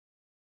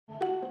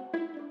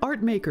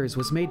ARTMakers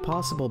was made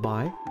possible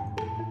by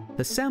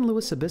the San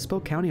Luis Obispo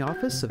County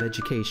Office of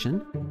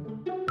Education,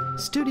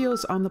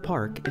 Studios on the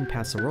Park in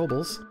Paso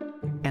Robles,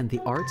 and the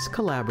Arts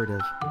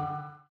Collaborative.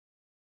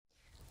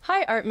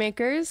 Hi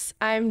ARTMakers,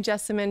 I'm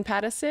Jessamine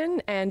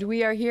Pattison, and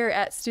we are here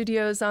at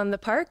Studios on the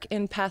Park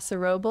in Paso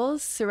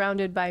Robles,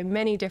 surrounded by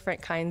many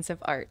different kinds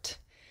of art.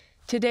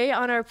 Today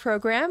on our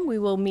program, we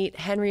will meet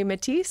Henry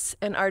Matisse,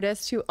 an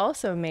artist who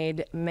also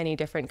made many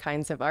different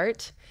kinds of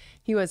art.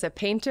 He was a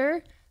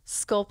painter,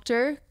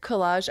 sculptor,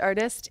 collage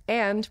artist,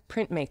 and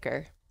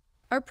printmaker.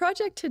 Our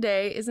project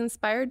today is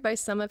inspired by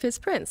some of his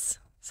prints,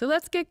 so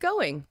let's get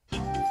going.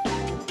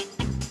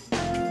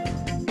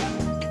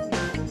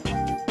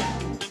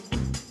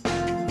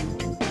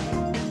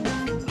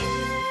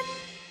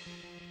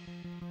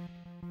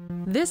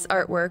 This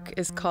artwork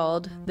is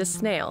called The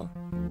Snail.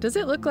 Does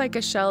it look like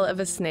a shell of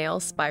a snail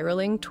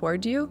spiraling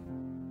toward you?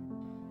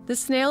 The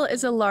Snail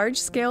is a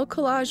large-scale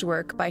collage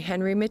work by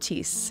Henry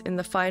Matisse in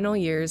the final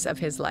years of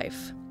his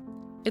life.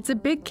 It's a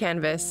big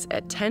canvas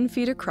at 10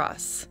 feet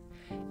across.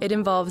 It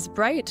involves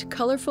bright,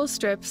 colorful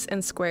strips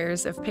and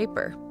squares of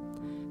paper.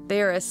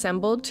 They are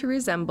assembled to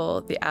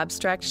resemble the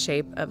abstract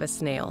shape of a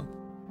snail.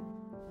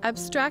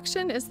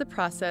 Abstraction is the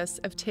process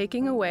of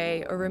taking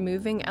away or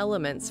removing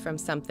elements from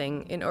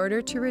something in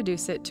order to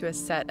reduce it to a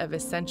set of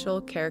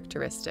essential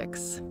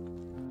characteristics.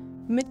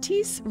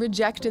 Matisse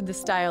rejected the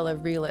style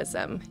of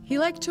realism. He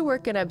liked to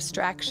work in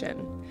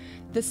abstraction.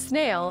 The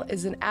Snail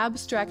is an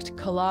abstract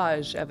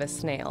collage of a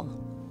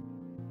snail.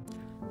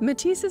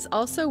 Matisse is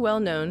also well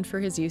known for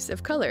his use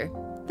of color.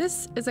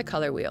 This is a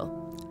color wheel.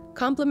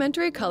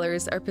 Complementary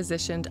colors are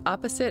positioned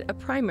opposite a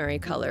primary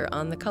color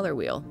on the color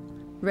wheel.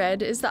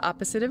 Red is the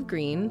opposite of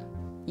green,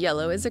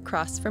 yellow is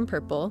across from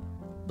purple,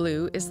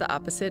 blue is the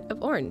opposite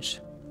of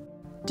orange.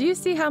 Do you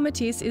see how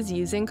Matisse is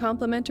using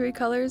complementary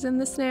colors in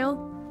the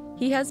snail?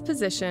 He has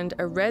positioned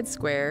a red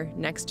square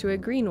next to a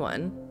green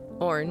one,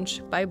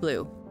 orange by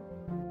blue.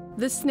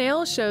 The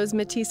snail shows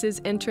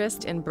Matisse's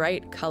interest in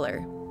bright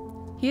color.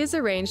 He has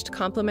arranged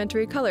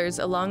complementary colors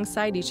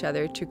alongside each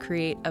other to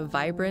create a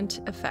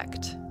vibrant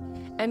effect.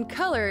 And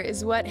color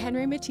is what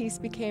Henry Matisse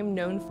became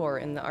known for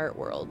in the art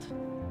world.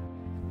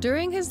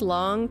 During his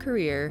long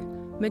career,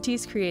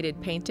 Matisse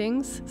created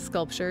paintings,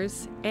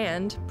 sculptures,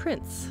 and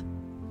prints.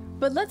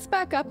 But let's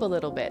back up a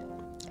little bit.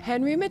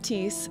 Henry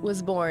Matisse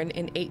was born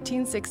in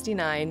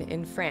 1869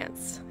 in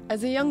France.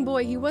 As a young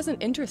boy, he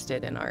wasn't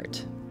interested in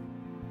art.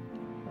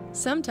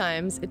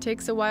 Sometimes it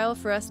takes a while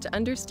for us to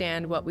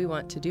understand what we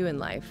want to do in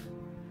life.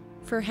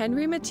 For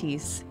Henry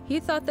Matisse, he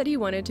thought that he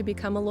wanted to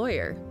become a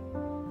lawyer.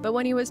 But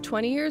when he was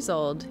 20 years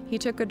old, he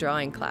took a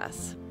drawing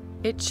class.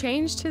 It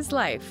changed his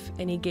life,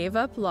 and he gave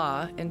up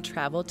law and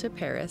traveled to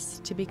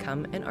Paris to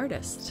become an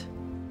artist.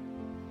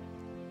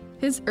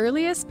 His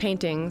earliest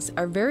paintings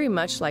are very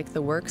much like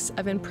the works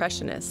of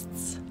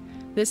Impressionists.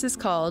 This is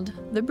called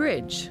The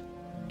Bridge.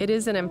 It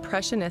is an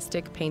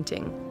impressionistic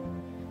painting.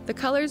 The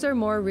colors are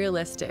more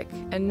realistic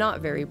and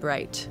not very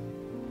bright.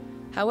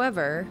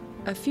 However,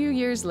 a few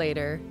years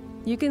later,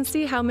 you can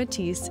see how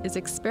Matisse is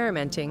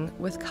experimenting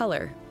with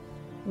color.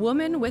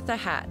 Woman with a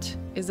Hat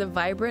is a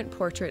vibrant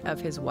portrait of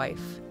his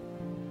wife.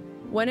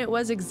 When it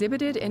was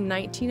exhibited in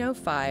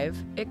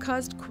 1905, it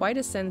caused quite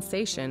a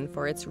sensation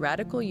for its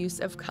radical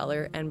use of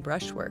color and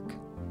brushwork.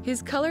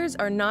 His colors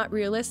are not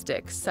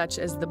realistic, such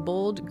as the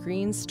bold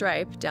green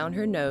stripe down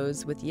her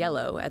nose with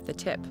yellow at the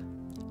tip.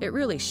 It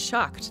really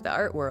shocked the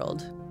art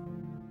world.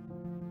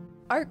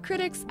 Art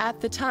critics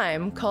at the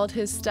time called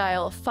his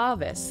style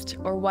Fauvist,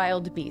 or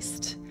wild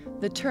beast.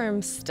 The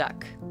term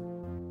stuck.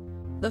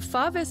 The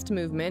Fauvist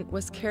movement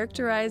was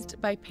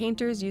characterized by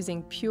painters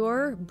using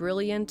pure,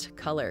 brilliant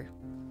color.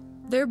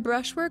 Their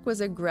brushwork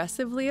was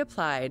aggressively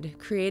applied,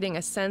 creating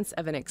a sense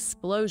of an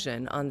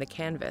explosion on the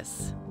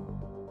canvas.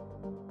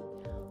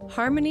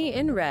 Harmony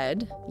in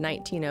Red,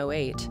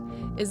 1908,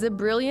 is a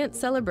brilliant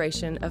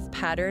celebration of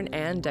pattern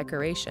and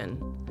decoration.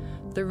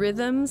 The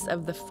rhythms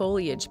of the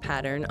foliage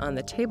pattern on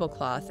the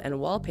tablecloth and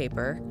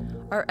wallpaper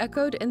are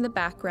echoed in the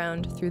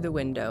background through the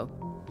window.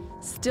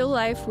 Still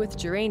Life with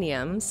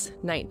Geraniums,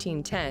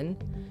 1910,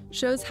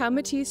 shows how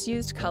Matisse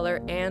used color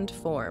and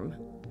form.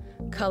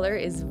 Color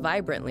is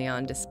vibrantly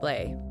on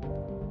display.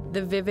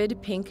 The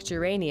vivid pink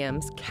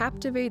geraniums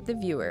captivate the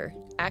viewer,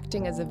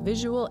 acting as a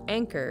visual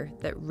anchor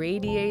that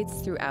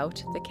radiates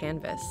throughout the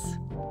canvas.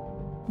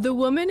 The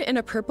Woman in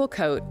a Purple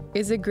Coat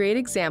is a great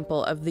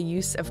example of the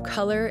use of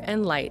color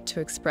and light to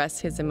express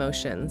his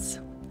emotions.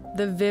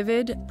 The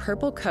vivid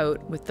purple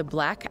coat with the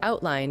black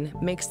outline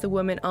makes the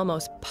woman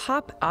almost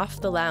pop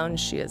off the lounge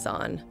she is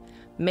on,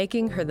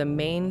 making her the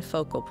main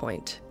focal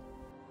point.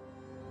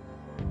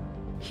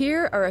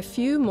 Here are a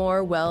few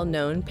more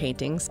well-known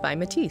paintings by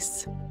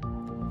Matisse.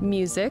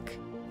 Music,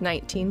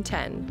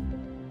 1910.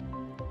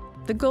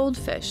 The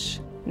Goldfish,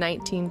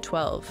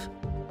 1912.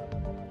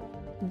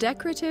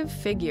 Decorative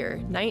Figure,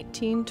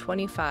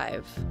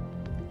 1925.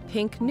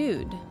 Pink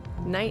Nude,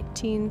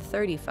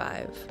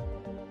 1935.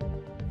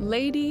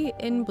 Lady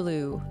in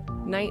Blue,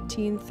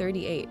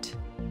 1938.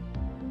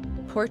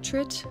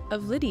 Portrait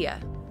of Lydia,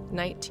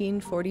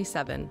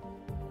 1947.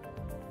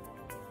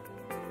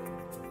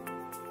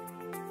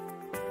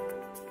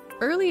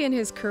 Early in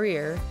his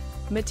career,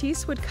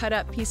 Matisse would cut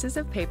up pieces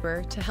of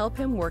paper to help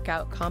him work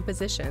out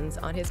compositions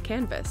on his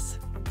canvas.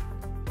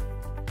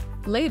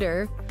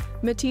 Later,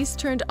 Matisse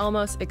turned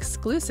almost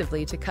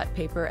exclusively to cut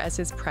paper as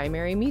his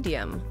primary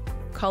medium,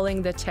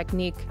 calling the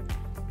technique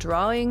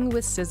drawing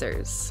with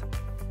scissors.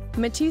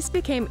 Matisse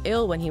became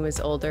ill when he was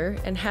older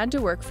and had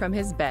to work from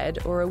his bed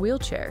or a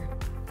wheelchair.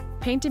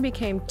 Painting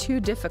became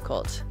too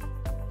difficult,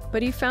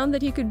 but he found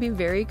that he could be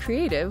very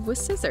creative with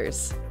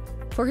scissors.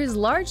 For his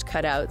large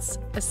cutouts,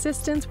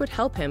 assistants would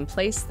help him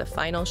place the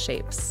final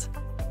shapes.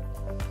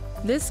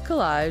 This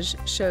collage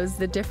shows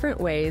the different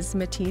ways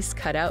Matisse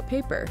cut out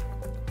paper,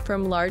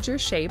 from larger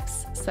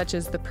shapes, such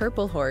as the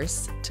purple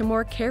horse, to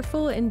more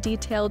careful and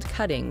detailed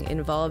cutting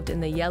involved in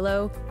the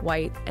yellow,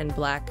 white, and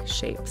black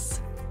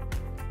shapes.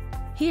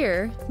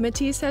 Here,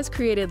 Matisse has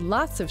created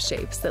lots of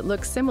shapes that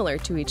look similar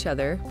to each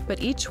other,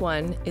 but each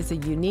one is a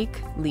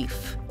unique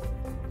leaf.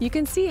 You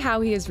can see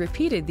how he has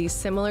repeated these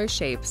similar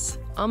shapes,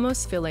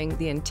 almost filling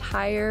the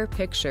entire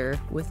picture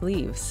with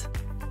leaves.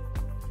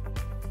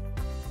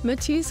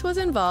 Matisse was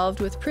involved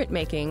with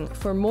printmaking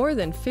for more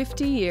than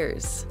 50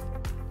 years.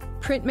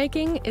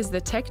 Printmaking is the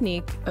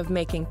technique of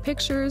making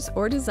pictures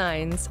or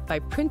designs by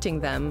printing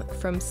them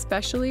from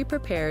specially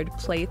prepared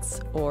plates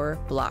or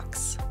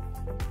blocks.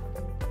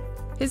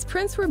 His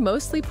prints were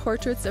mostly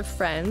portraits of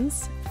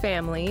friends,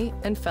 family,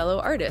 and fellow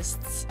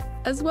artists,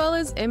 as well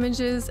as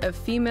images of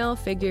female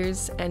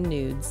figures and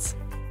nudes.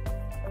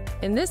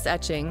 In this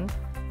etching,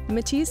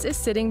 Matisse is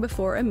sitting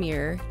before a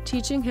mirror,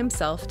 teaching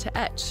himself to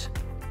etch.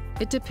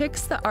 It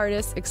depicts the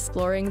artist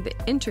exploring the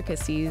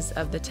intricacies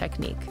of the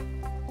technique.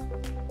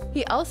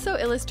 He also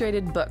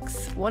illustrated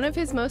books. One of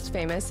his most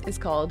famous is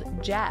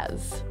called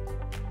Jazz.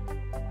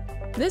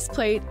 This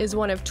plate is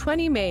one of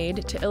 20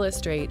 made to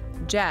illustrate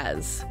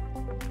jazz.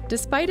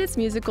 Despite its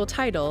musical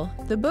title,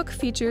 the book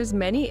features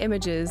many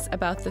images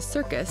about the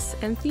circus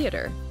and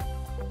theater.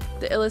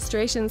 The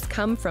illustrations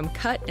come from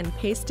cut and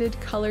pasted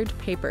colored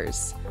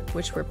papers,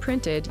 which were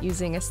printed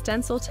using a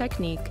stencil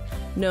technique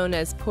known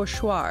as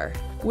pochoir,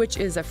 which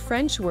is a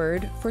French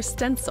word for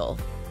stencil.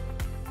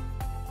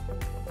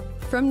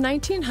 From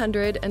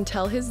 1900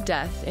 until his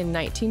death in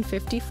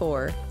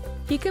 1954,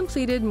 he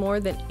completed more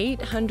than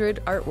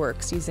 800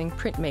 artworks using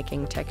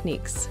printmaking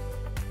techniques.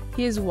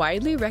 He is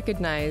widely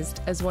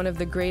recognized as one of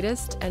the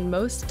greatest and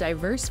most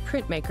diverse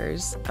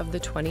printmakers of the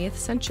 20th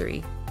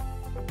century.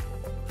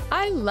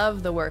 I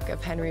love the work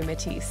of Henri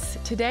Matisse.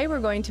 Today we're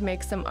going to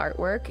make some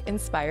artwork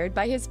inspired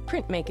by his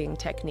printmaking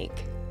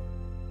technique.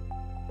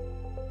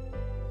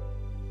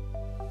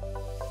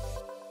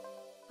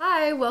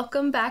 Hi,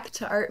 welcome back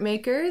to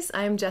ARTMakers.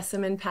 I'm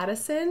Jessamine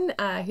Pattison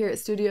here at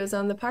Studios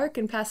on the Park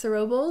in Paso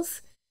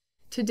Robles.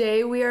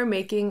 Today we are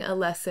making a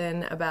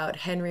lesson about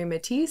Henri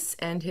Matisse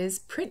and his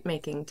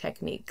printmaking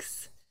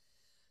techniques.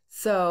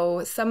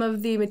 So some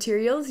of the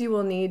materials you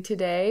will need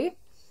today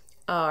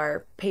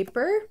are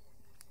paper,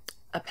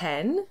 a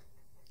pen.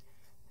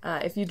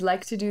 If you'd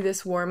like to do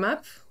this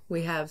warm-up,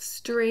 we have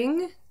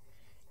string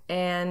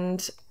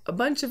and a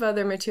bunch of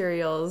other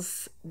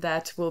materials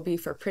that will be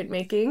for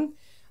printmaking,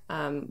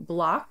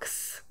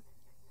 blocks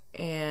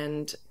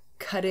and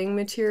cutting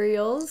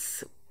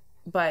materials.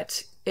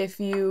 But if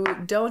you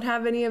don't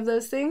have any of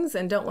those things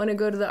and don't want to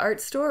go to the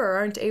art store or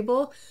aren't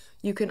able,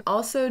 you can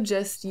also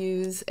just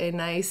use a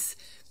nice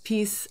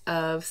piece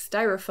of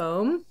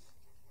styrofoam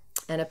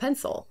and a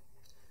pencil.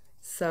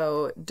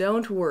 So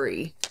don't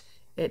worry,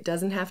 it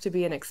doesn't have to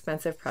be an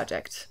expensive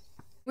project.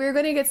 We're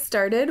going to get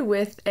started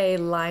with a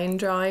line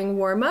drawing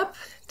warm-up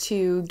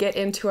to get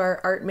into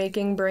our art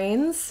making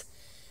brains.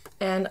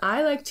 And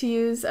I like to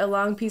use a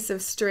long piece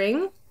of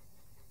string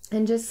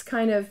and just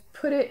kind of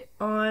put it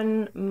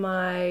on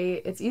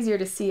it's easier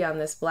to see on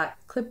this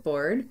black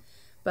clipboard,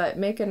 but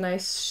make a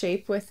nice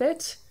shape with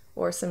it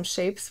or some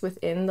shapes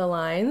within the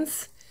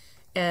lines.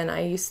 And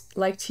I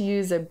like to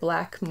use a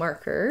black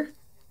marker.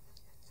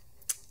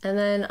 And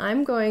then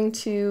I'm going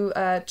to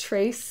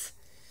trace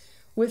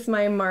with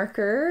my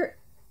marker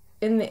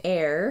in the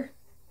air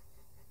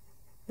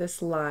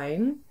this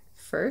line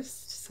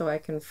first so I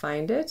can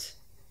find it.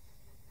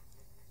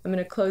 I'm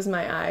going to close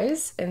my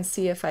eyes and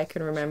see if I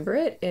can remember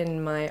it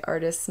in my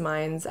artist's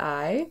mind's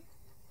eye.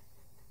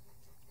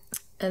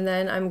 And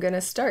then I'm going to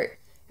start.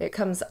 It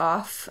comes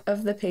off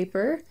of the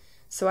paper,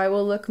 so I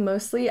will look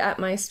mostly at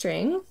my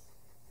string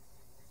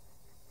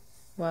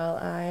while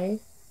I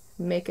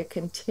make a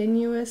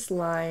continuous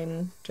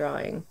line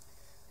drawing.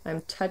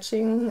 I'm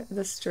touching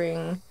the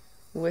string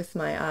with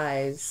my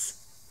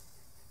eyes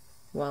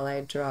while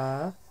I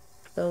draw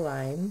the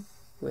line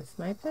with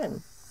my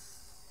pen.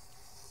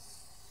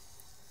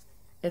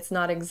 It's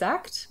not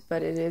exact,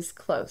 but it is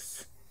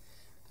close.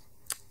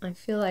 I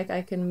feel like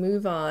I can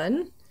move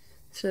on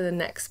to the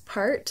next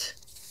part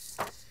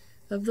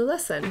of the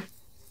lesson.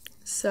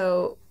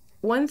 So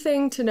one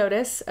thing to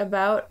notice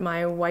about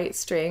my white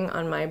string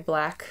on my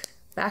black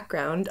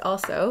background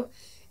also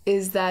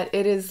is that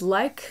it is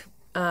like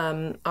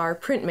our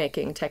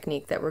printmaking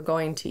technique that we're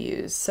going to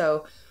use.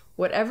 So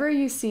whatever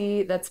you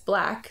see that's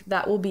black,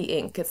 that will be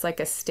ink. It's like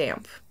a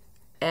stamp.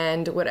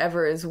 And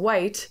whatever is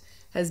white,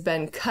 has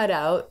been cut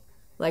out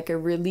like a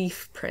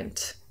relief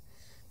print.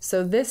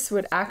 So this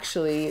would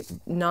actually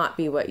not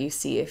be what you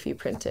see if you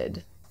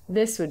printed.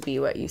 This would be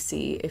what you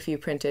see if you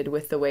printed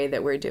with the way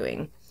that we're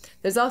doing.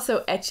 There's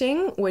also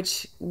etching,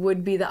 which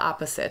would be the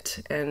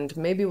opposite, and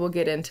maybe we'll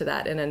get into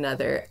that in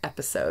another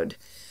episode.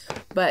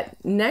 But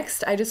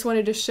next, I just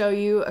wanted to show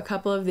you a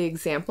couple of the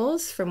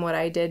examples from what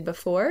I did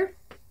before.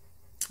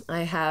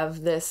 I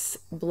have this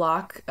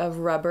block of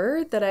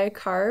rubber that I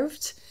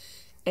carved,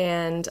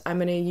 and I'm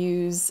going to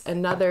use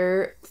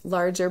another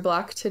larger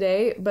block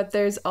today, but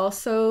there's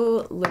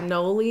also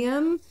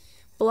linoleum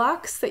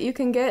blocks that you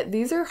can get.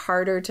 These are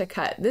harder to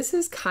cut. This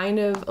is kind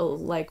of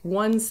like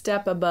one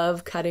step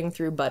above cutting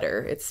through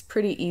butter. It's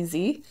pretty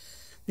easy.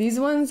 These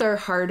ones are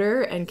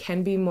harder and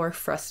can be more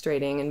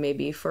frustrating, and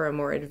maybe for a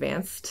more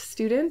advanced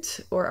student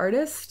or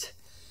artist.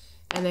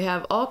 And they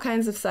have all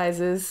kinds of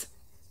sizes.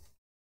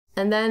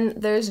 And then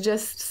there's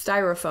just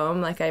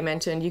styrofoam, like I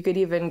mentioned. You could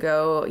even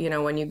go,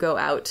 when you go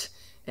out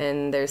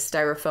and there's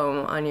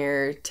styrofoam on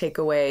your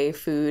takeaway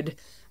food,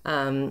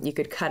 you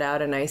could cut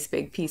out a nice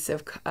big piece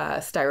of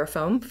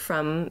styrofoam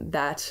from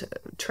that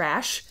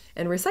trash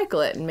and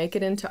recycle it and make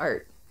it into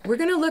art. We're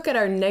going to look at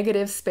our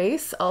negative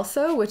space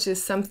also, which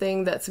is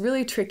something that's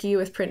really tricky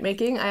with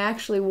printmaking. I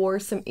actually wore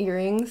some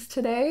earrings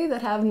today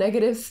that have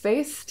negative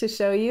space to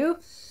show you.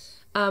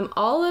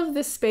 All of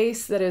the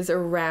space that is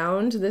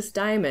around this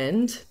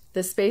diamond,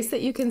 the space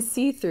that you can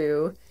see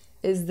through,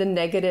 is the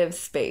negative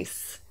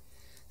space.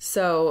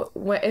 So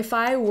if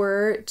I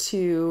were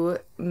to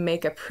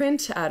make a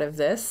print out of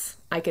this,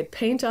 I could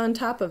paint on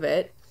top of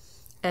it,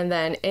 and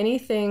then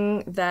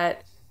anything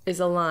that is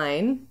a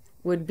line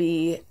would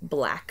be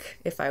black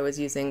if I was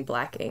using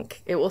black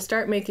ink. It will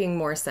start making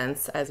more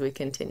sense as we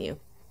continue.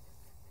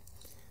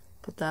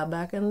 Put that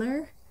back in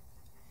there.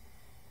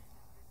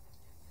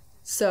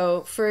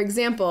 So for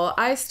example,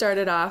 I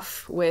started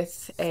off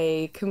with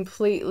a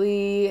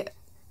completely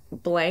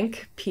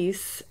blank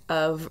piece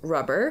of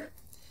rubber,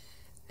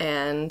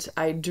 and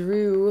I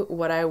drew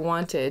what I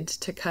wanted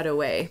to cut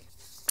away.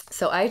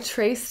 So I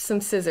traced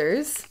some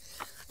scissors.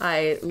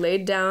 I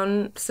laid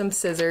down some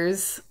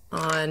scissors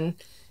on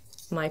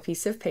my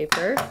piece of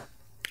paper.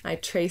 I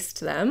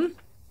traced them.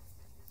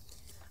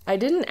 I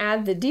didn't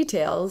add the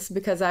details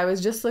because I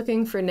was just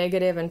looking for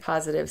negative and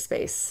positive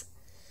space.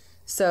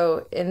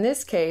 So in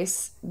this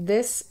case,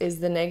 this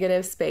is the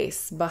negative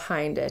space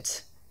behind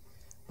it,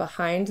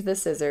 behind the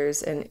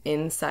scissors and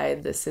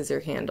inside the scissor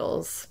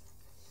handles.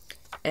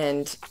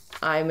 And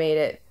I made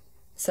it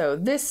so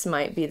this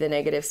might be the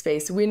negative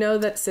space. We know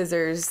that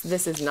scissors,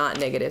 this is not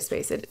negative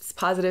space. It's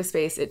positive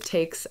space. It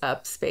takes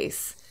up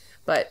space.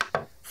 But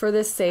for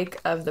the sake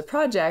of the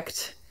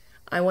project,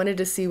 I wanted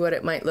to see what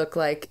it might look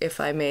like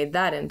if I made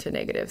that into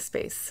negative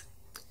space.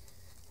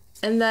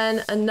 And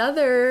then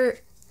another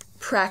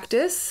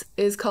practice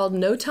is called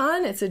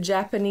notan. It's a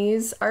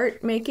Japanese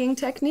art making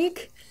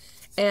technique,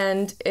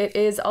 and it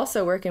is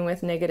also working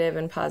with negative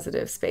and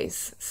positive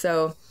space.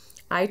 So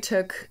I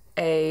took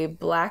a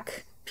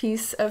black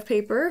piece of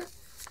paper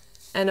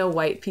and a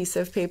white piece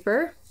of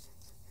paper,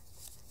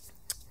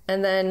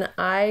 and then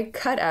I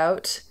cut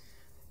out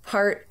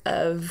part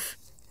of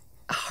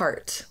a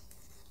heart.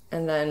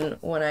 And then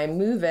when I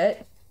move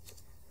it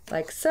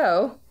like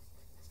so,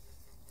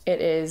 it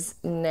is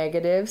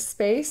negative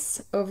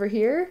space over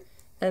here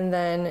and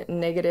then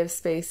negative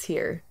space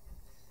here.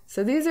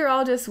 So these are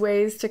all just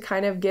ways to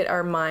kind of get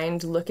our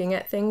mind looking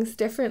at things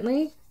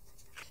differently.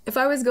 If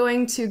I was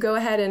going to go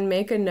ahead and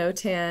make a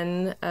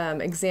notan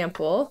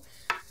example,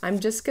 I'm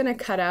just going to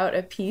cut out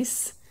a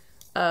piece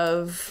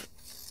of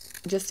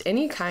just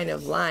any kind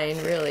of line,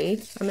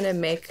 really. I'm going to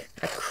make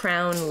a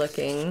crown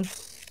looking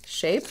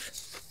shape.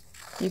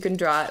 You can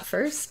draw it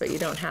first, but you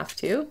don't have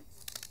to.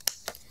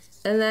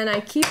 And then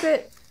I keep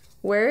it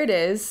where it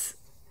is,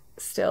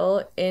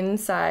 still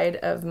inside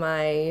of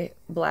my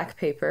black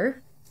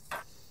paper.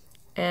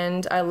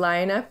 And I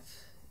line up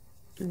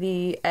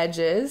the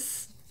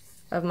edges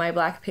of my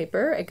black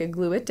paper. I could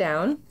glue it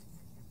down.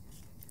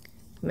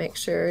 Make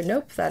sure,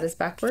 nope, that is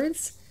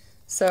backwards.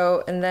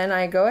 So, and then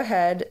I go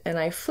ahead and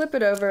I flip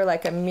it over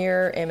like a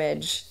mirror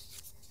image.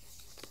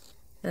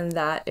 And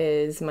that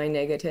is my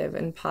negative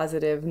and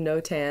positive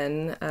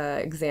notan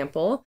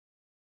example.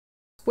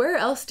 Where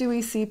else do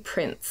we see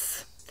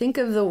prints? Think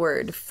of the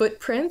word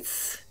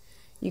footprints.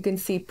 You can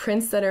see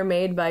prints that are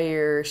made by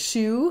your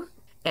shoe,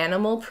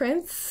 animal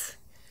prints.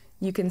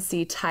 You can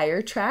see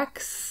tire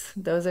tracks.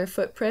 Those are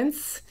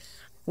footprints.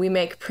 We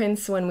make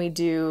prints when we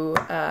do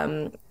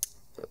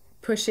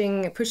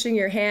pushing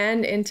your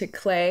hand into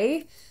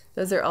clay.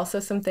 Those are also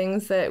some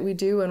things that we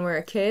do when we're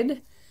a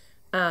kid.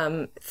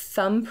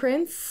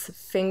 Thumbprints,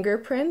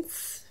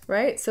 fingerprints,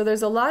 right? So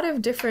there's a lot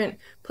of different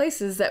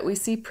places that we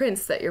see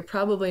prints that you're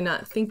probably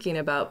not thinking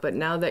about, but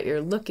now that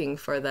you're looking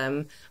for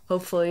them,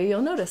 hopefully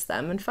you'll notice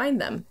them and find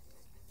them.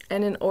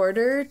 And in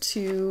order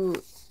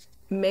to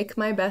make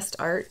my best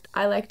art,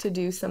 I like to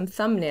do some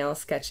thumbnail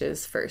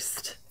sketches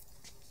first.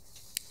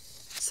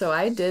 So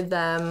I did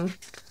them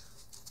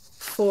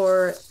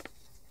for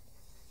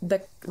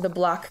the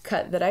block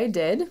cut that I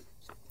did.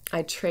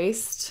 I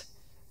traced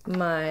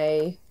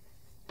my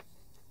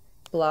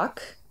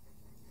block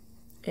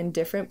in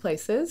different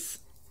places,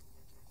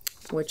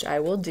 which I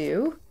will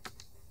do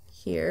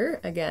here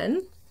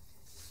again.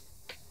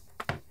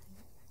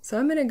 So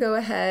I'm going to go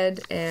ahead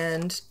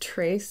and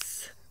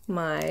trace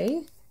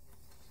my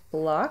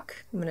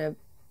block. I'm going to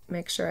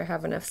make sure I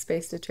have enough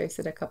space to trace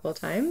it a couple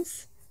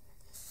times.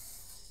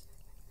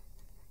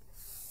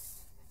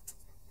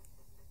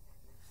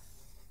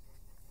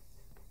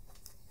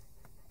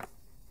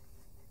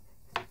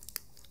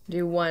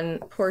 Do one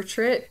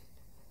portrait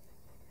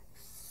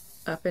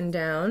up and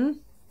down,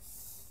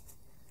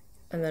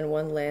 and then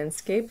one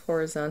landscape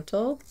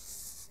horizontal,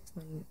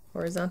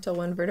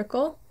 one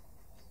vertical.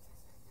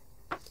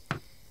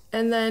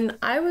 And then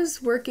I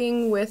was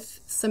working with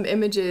some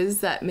images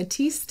that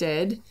Matisse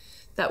did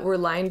that were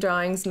line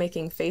drawings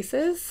making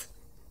faces.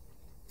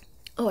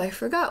 Oh, I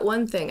forgot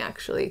one thing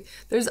actually.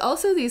 There's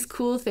also these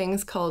cool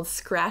things called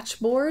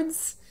scratch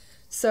boards.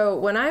 So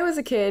when I was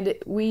a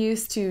kid, we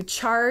used to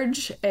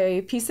charge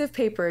a piece of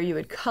paper. You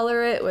would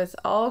color it with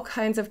all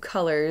kinds of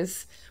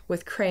colors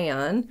with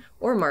crayon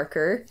or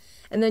marker,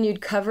 and then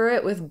you'd cover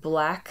it with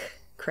black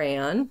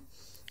crayon.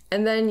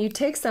 And then you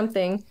take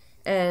something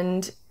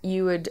and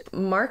you would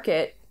mark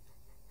it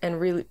and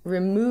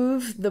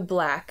remove the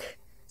black.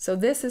 So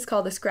this is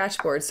called a scratch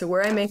board. So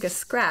where I make a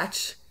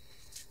scratch,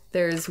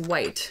 there's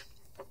white.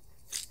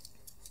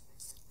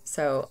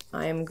 So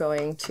I'm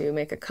going to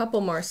make a couple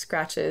more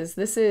scratches.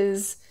 This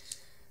is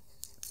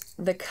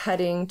the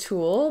cutting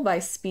tool by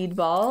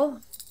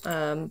Speedball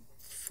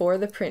for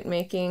the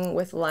printmaking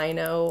with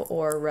lino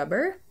or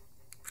rubber.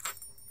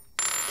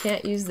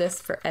 Can't use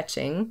this for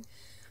etching,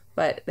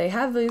 but they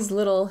have these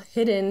little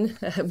hidden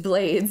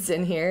blades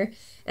in here,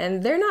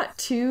 and they're not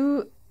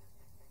too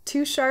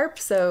sharp,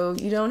 so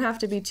you don't have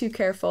to be too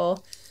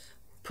careful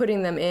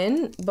putting them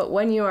in, but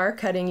when you are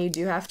cutting, you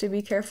do have to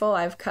be careful.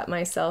 I've cut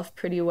myself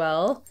pretty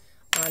well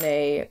on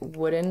a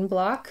wooden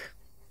block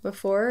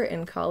before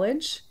in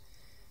college,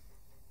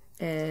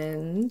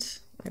 and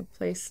I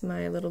place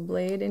my little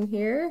blade in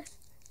here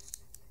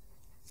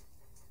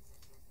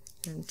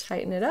and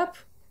tighten it up.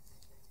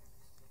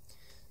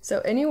 So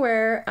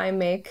anywhere I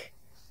make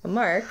a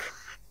mark,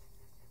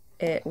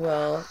 it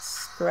will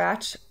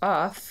scratch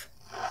off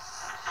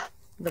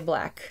the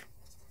black.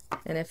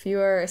 And if you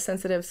are a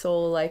sensitive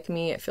soul like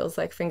me, it feels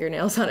like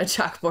fingernails on a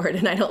chalkboard,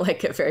 and I don't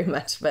like it very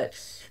much, but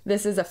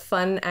this is a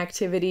fun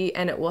activity,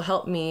 and it will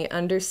help me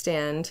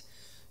understand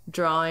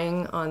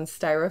drawing on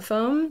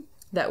styrofoam,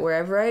 that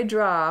wherever I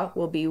draw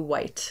will be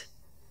white,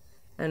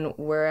 and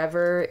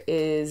wherever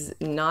is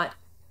not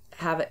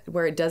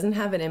where it doesn't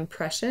have an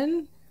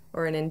impression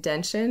or an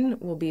indentation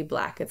will be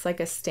black. It's like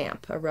a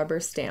stamp, a rubber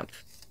stamp.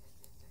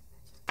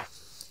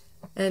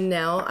 And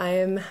now I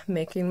am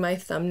making my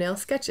thumbnail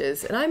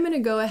sketches, and I'm going to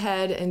go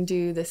ahead and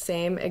do the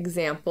same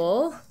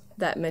example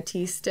that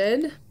Matisse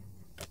did.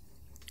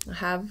 I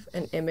have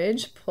an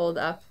image pulled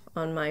up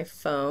on my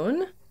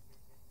phone,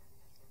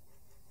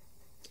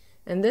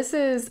 and this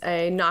is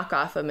a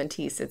knockoff of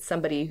Matisse. It's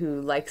somebody who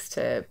likes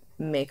to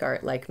make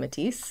art like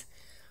Matisse,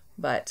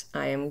 but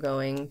I am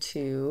going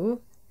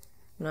to,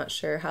 I'm not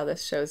sure how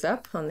this shows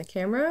up on the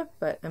camera,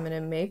 but I'm going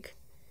to make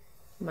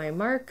my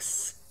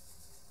marks.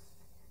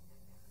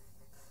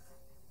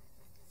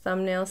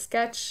 Thumbnail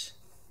sketch.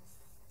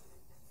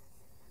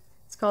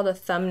 It's called a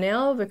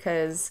thumbnail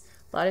because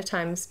a lot of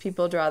times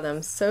people draw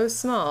them so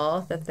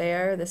small that they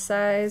are the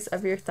size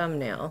of your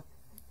thumbnail.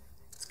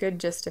 It's good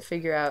just to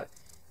figure out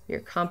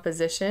your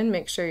composition,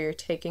 make sure you're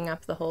taking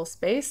up the whole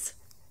space.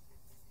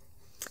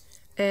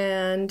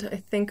 And I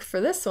think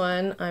for this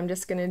one, I'm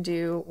just going to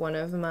do one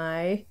of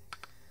my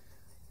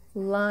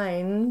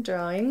line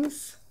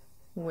drawings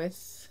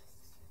with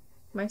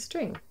my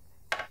string.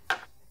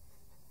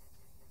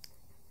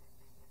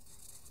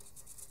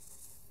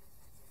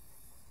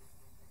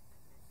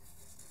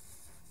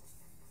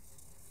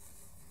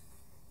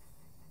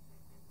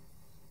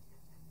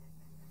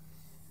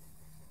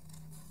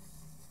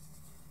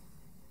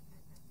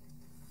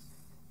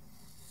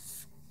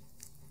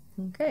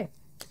 Okay,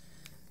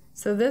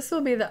 so this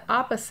will be the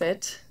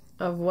opposite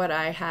of what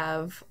I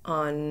have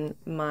on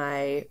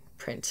my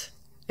print.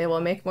 It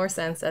will make more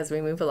sense as we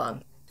move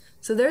along.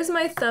 So there's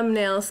my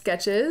thumbnail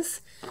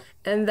sketches,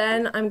 and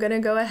then I'm going to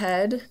go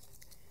ahead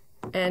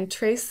and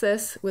trace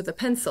this with a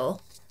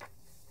pencil.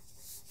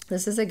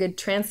 This is a good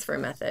transfer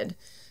method.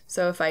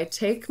 So if I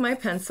take my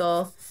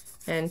pencil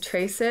and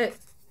trace it,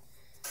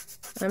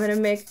 I'm going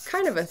to make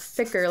kind of a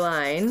thicker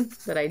line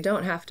that I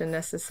don't have to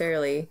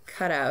necessarily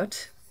cut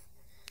out.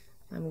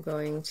 I'm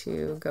going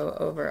to go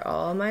over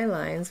all my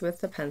lines with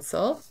the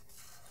pencil.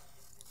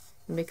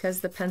 And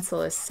because the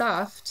pencil is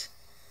soft,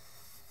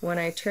 when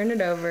I turn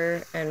it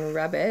over and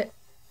rub it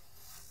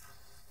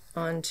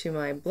onto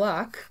my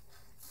block,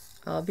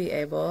 I'll be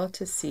able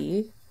to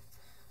see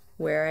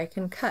where I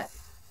can cut.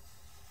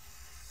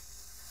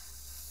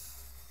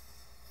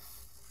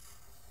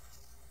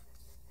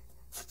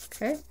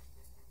 Okay.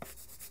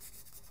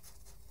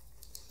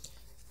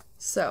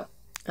 So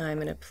I'm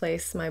going to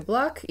place my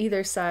block.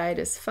 Either side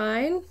is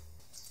fine.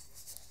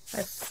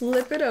 I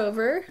flip it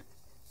over,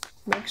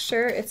 make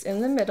sure it's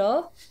in the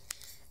middle,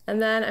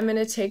 and then I'm going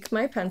to take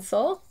my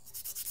pencil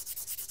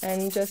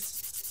and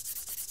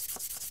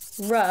just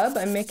rub.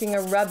 I'm making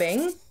a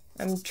rubbing.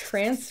 I'm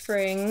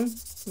transferring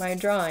my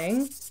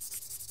drawing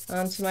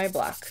onto my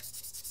block.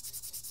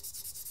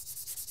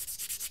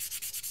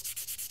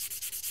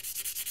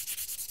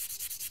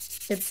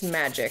 It's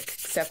magic,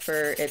 except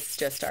for it's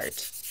just art.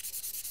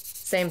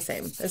 Same,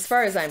 as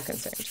far as I'm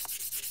concerned.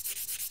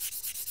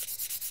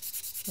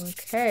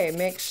 Okay,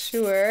 make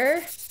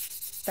sure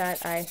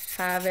that I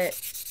have it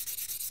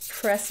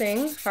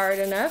pressing hard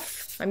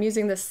enough. I'm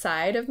using the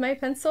side of my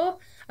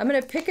pencil. I'm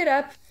gonna pick it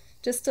up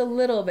just a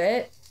little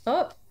bit.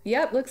 Oh,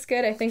 yep, looks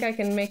good. I think I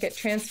can make it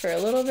transfer a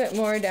little bit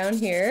more down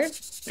here.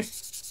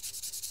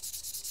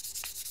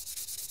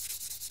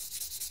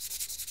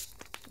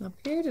 Up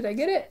here, did I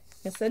get it?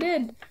 Yes, I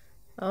did.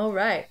 All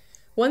right.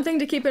 One thing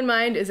to keep in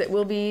mind is it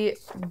will be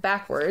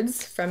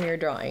backwards from your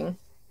drawing.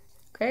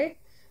 Okay,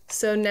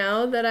 so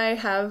now that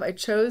I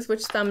chose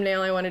which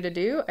thumbnail I wanted to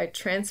do, I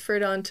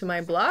transferred onto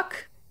my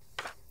block.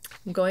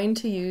 I'm going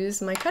to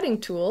use my cutting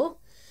tool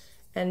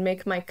and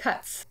make my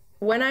cuts.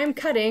 When I'm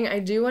cutting, I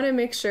do want to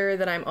make sure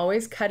that I'm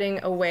always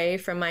cutting away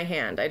from my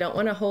hand. I don't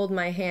want to hold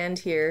my hand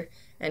here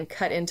and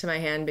cut into my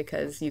hand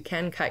because you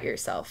can cut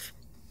yourself.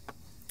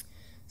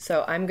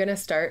 So I'm going to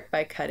start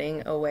by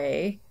cutting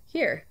away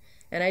here.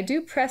 And I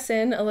do press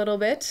in a little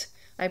bit.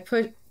 I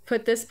put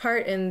this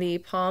part in the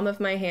palm of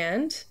my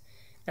hand,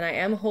 and I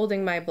am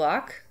holding my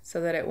block so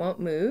that it won't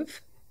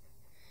move.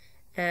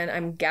 And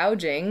I'm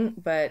gouging,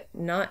 but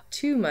not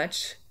too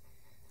much,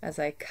 as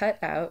I cut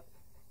out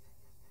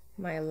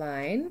my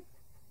line.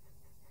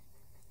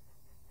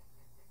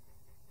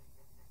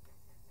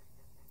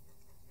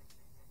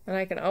 And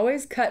I can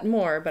always cut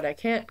more, but I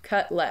can't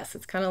cut less.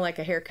 It's kind of like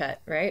a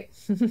haircut, right?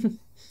 Could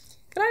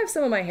I have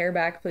some of my hair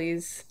back,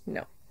 please?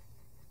 No.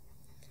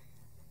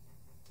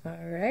 All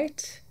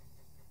right,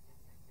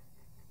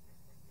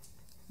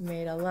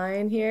 made a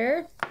line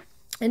here.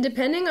 And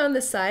depending on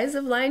the size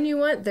of line you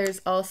want, there's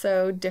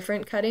also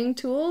different cutting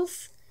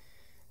tools.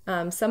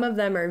 Some of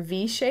them are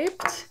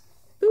V-shaped,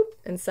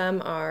 and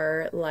some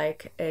are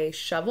like a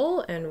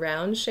shovel and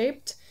round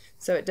shaped.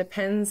 So it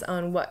depends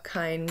on what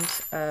kind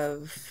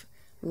of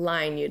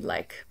line you'd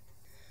like.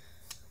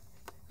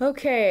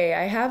 Okay,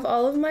 I have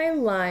all of my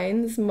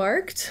lines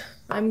marked.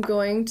 I'm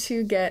going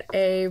to get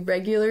a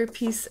regular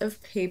piece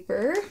of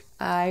paper.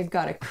 I've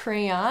got a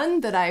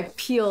crayon that I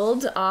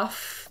peeled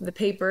off the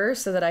paper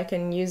so that I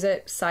can use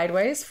it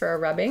sideways for a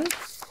rubbing.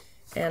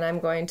 And I'm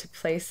going to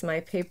place my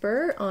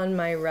paper on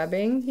my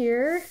rubbing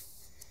here.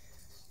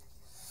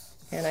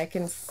 And I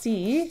can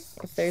see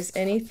if there's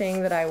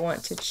anything that I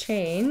want to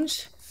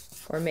change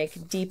or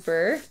make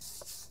deeper.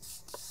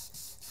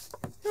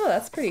 Oh,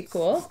 that's pretty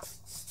cool.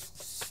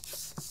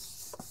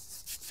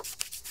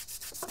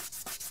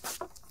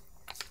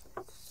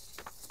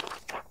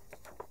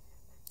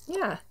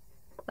 Yeah,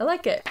 I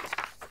like it.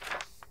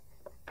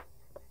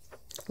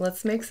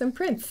 Let's make some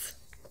prints.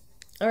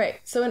 All right,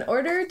 so in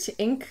order to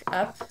ink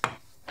up,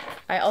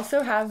 I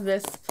also have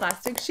this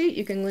plastic sheet.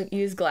 You can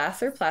use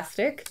glass or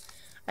plastic.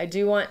 I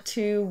do want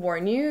to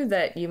warn you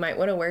that you might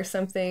want to wear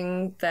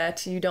something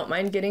that you don't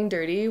mind getting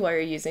dirty while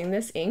you're using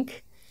this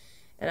ink.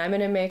 And I'm going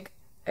to make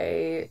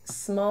a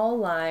small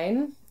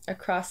line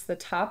across the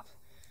top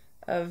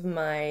of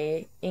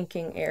my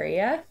inking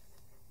area.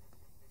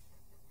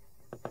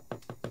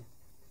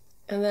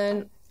 And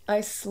then I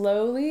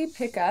slowly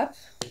pick up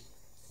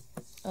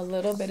a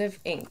little bit of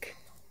ink.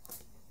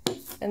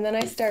 And then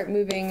I start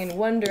moving in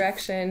one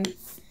direction.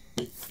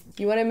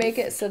 You want to make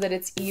it so that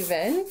it's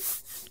even.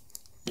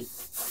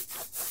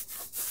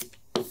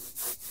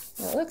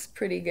 That looks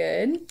pretty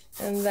good.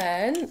 And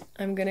then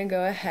I'm going to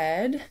go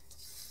ahead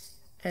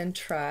and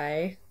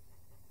try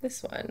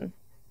this one.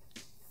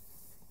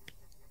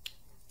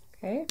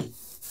 Okay,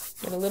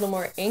 get a little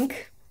more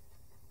ink.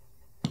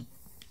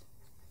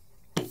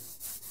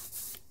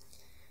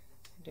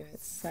 Do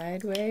it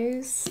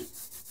sideways.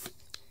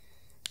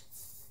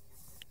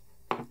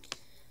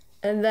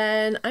 And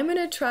then I'm going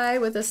to try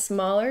with a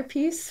smaller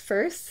piece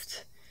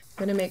first.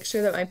 I'm going to make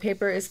sure that my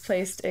paper is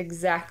placed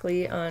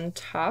exactly on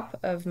top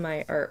of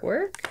my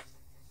artwork.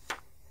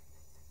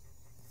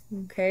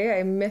 Okay,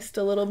 I missed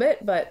a little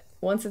bit, but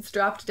once it's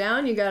dropped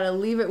down, you gotta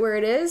leave it where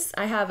it is.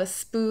 I have a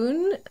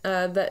spoon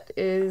that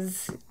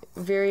is a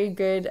very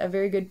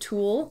good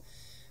tool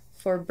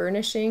for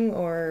burnishing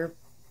or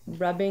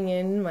rubbing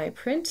in my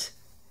print.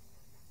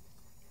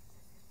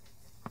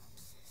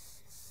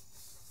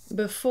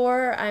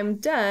 Before I'm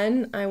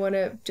done, I want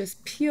to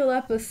just peel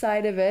up the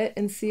side of it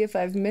and see if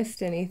I've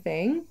missed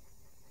anything.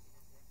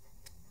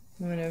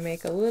 I'm going to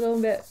make a little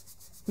bit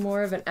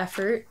more of an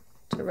effort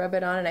to rub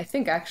it on, and I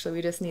think actually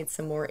we just need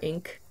some more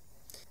ink.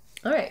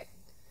 All right,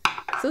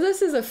 so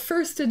this is a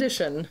first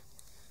edition.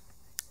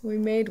 We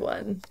made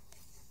one.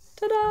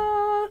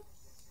 Ta-da!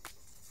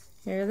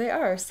 Here they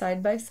are,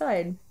 side by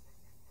side.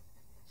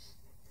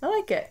 I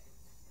like it.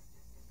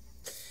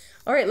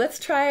 All right, let's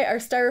try our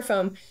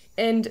styrofoam.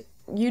 And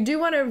you do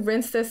want to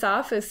rinse this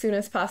off as soon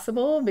as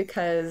possible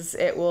because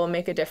it will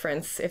make a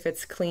difference if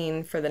it's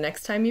clean for the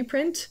next time you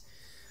print.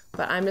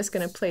 But I'm just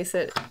going to place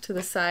it to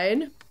the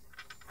side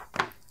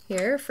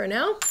here for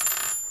now.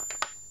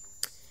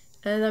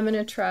 And I'm going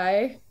to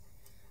try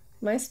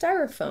my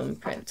styrofoam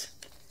print.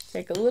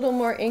 Take a little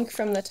more ink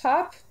from the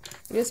top,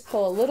 you just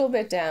pull a little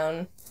bit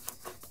down.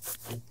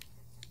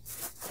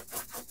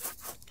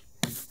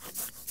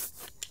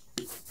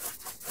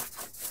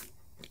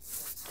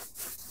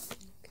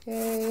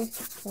 Okay,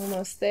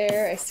 almost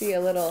there. I see a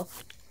little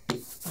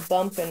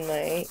bump in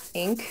my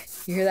ink.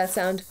 You hear that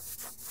sound?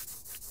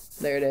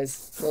 There it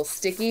is. A little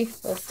sticky,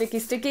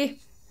 sticky.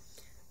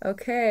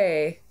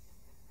 Okay,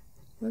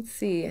 let's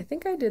see. I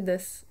think I did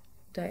this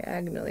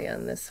diagonally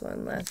on this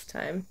one last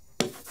time.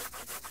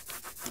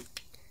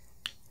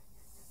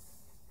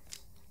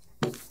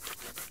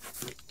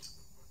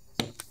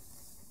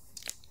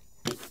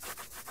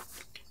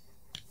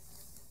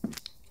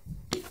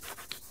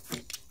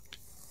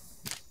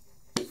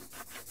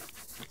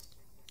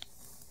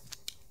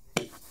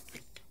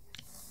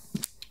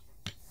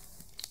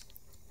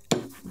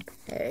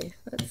 Okay,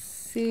 let's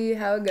see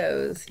how it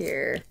goes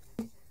here.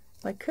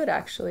 I could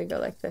actually go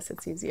like this,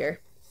 it's easier.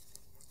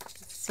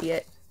 See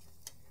it,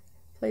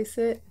 place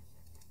it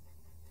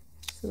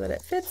so that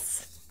it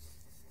fits.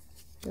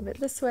 Move it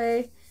this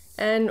way.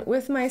 And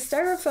with my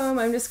styrofoam,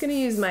 I'm just gonna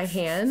use my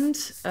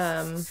hand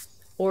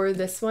or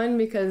this one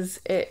because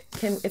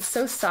it's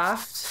so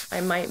soft, I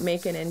might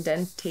make an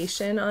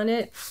indentation on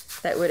it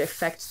that would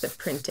affect the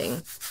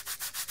printing.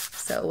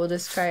 So we'll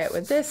just try it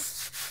with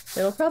this.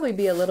 It'll probably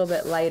be a little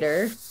bit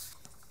lighter.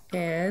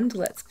 And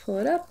let's pull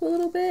it up a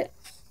little bit.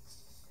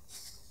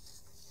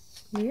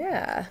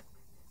 Yeah,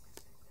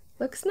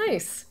 looks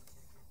nice.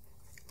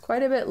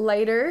 Quite a bit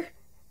lighter,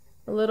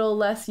 a little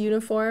less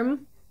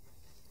uniform,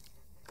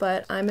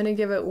 but I'm gonna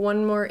give it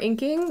one more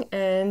inking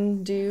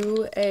and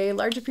do a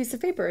larger piece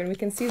of paper, and we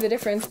can see the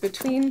difference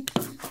between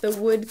the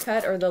wood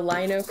cut or the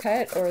lino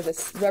cut or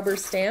this rubber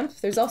stamp.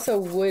 There's also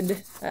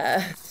wood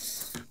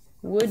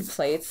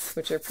plates,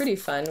 which are pretty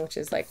fun, which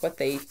is like what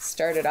they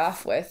started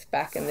off with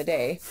back in the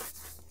day.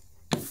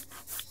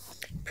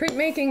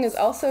 Printmaking is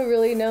also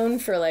really known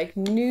for like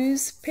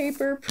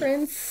newspaper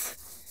prints.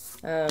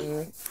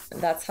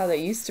 That's how they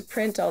used to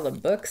print all the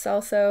books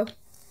also.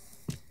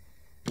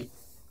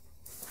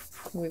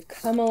 We've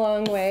come a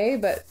long way,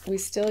 but we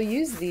still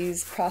use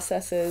these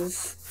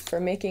processes for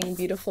making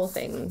beautiful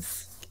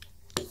things.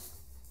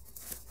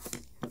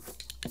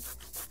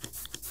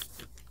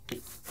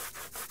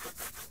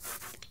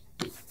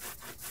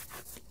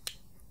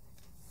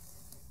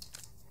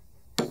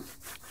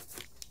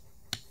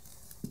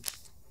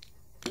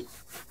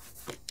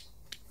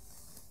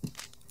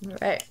 All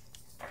right,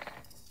 I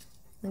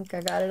think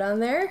I got it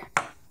on there.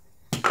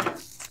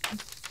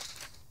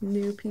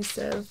 New piece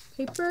of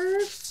paper.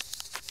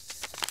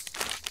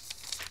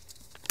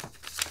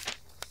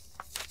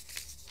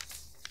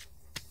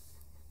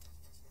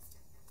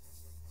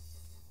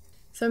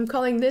 So I'm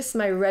calling this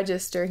my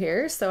register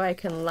here so I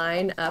can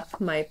line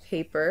up my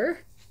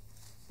paper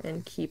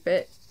and keep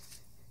it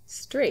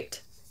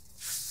straight.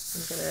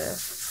 I'm gonna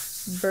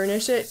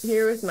burnish it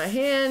here with my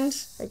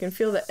hand. I can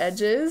feel the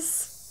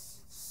edges.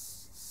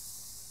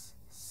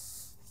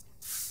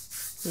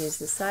 Use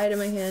the side of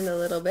my hand a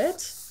little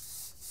bit.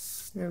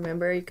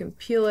 Remember, you can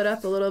peel it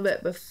up a little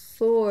bit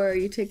before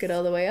you take it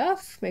all the way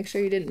off. Make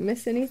sure you didn't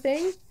miss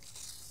anything.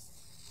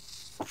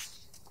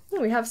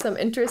 We have some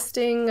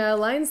interesting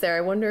lines there.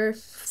 I wonder if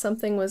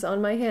something was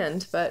on my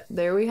hand, but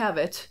there we have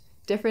it.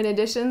 Different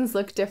editions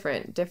look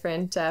different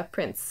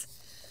prints.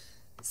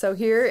 So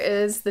here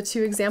is the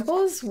two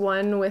examples,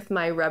 one with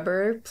my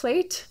rubber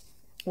plate,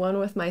 one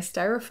with my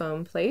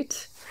styrofoam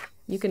plate.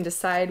 You can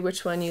decide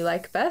which one you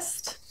like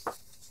best.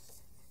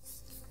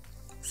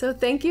 So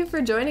thank you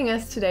for joining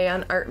us today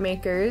on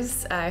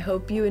ARTMakers. I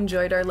hope you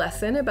enjoyed our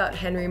lesson about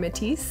Henri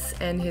Matisse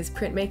and his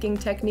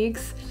printmaking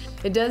techniques.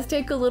 It does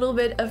take a little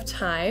bit of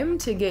time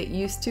to get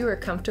used to or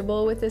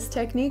comfortable with this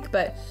technique,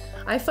 but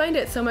I find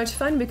it so much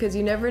fun because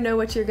you never know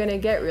what you're gonna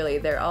get really.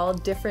 They're all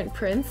different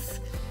prints,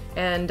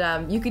 and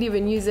you could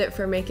even use it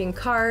for making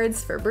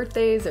cards for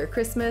birthdays or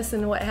Christmas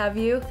and what have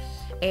you.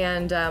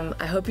 And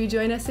I hope you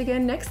join us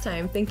again next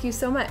time. Thank you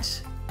so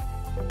much.